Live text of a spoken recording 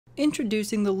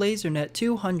Introducing the LaserNet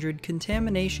 200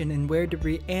 Contamination and Wear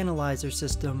Debris Analyzer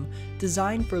System,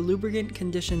 designed for lubricant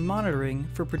condition monitoring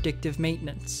for predictive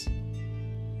maintenance.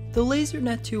 The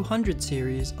LaserNet 200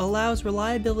 series allows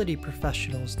reliability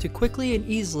professionals to quickly and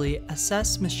easily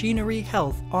assess machinery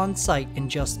health on-site in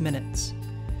just minutes.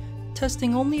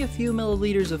 Testing only a few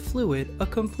milliliters of fluid, a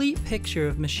complete picture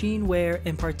of machine wear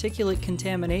and particulate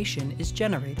contamination is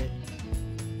generated.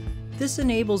 This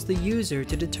enables the user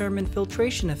to determine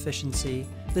filtration efficiency,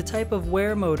 the type of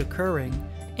wear mode occurring,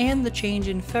 and the change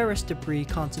in ferrous debris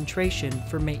concentration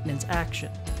for maintenance action.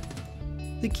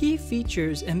 The key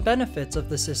features and benefits of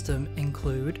the system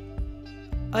include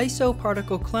ISO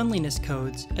particle cleanliness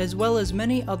codes, as well as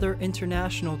many other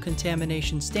international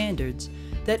contamination standards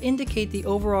that indicate the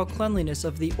overall cleanliness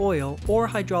of the oil or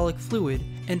hydraulic fluid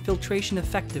and filtration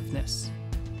effectiveness.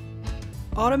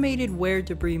 Automated wear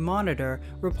debris monitor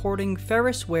reporting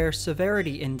ferrous wear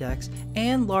severity index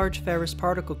and large ferrous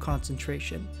particle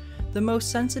concentration, the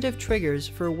most sensitive triggers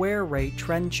for wear rate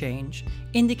trend change,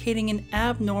 indicating an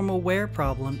abnormal wear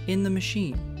problem in the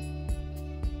machine.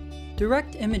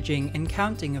 Direct imaging and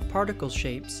counting of particle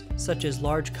shapes, such as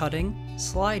large cutting,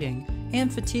 sliding, and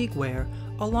fatigue wear,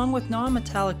 along with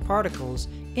non-metallic particles,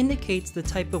 indicates the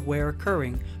type of wear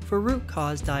occurring for root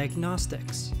cause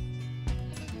diagnostics.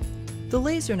 The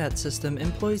LaserNet system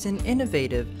employs an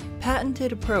innovative,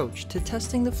 patented approach to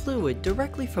testing the fluid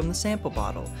directly from the sample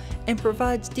bottle and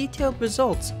provides detailed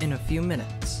results in a few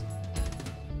minutes.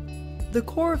 The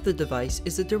core of the device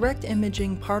is a direct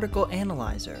imaging particle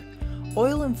analyzer.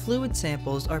 Oil and fluid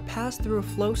samples are passed through a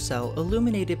flow cell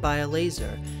illuminated by a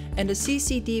laser, and a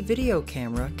CCD video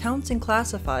camera counts and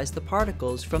classifies the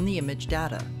particles from the image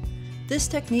data. This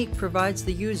technique provides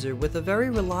the user with a very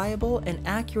reliable and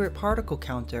accurate particle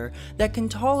counter that can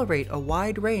tolerate a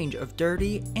wide range of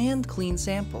dirty and clean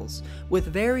samples with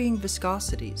varying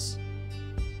viscosities.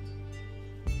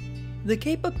 The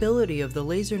capability of the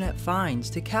LaserNet finds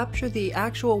to capture the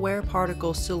actual wear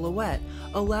particle silhouette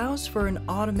allows for an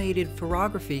automated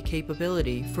ferrography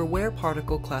capability for wear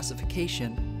particle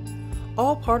classification.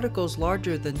 All particles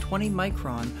larger than 20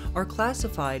 micron are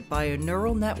classified by a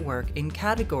neural network in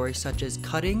categories such as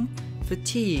cutting,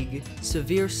 fatigue,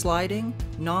 severe sliding,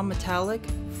 non-metallic,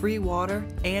 free water,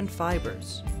 and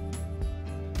fibers.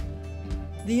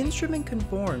 The instrument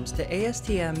conforms to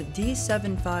ASTM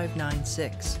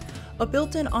D7596. A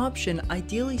built-in option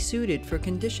ideally suited for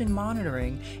condition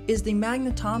monitoring is the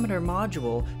Magnetometer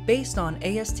Module based on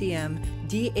ASTM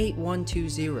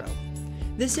D8120.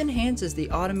 This enhances the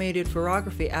automated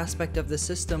ferrography aspect of the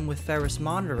system with ferrous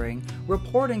monitoring,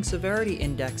 reporting severity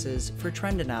indexes for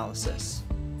trend analysis.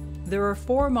 There are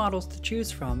 4 models to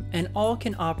choose from, and all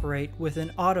can operate with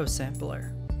an auto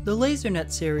sampler. The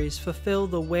LaserNet series fulfill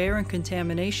the wear and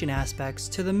contamination aspects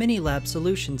to the Minilab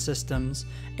solution systems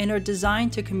and are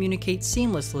designed to communicate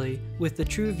seamlessly with the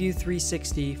TrueView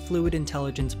 360 Fluid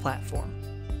Intelligence platform.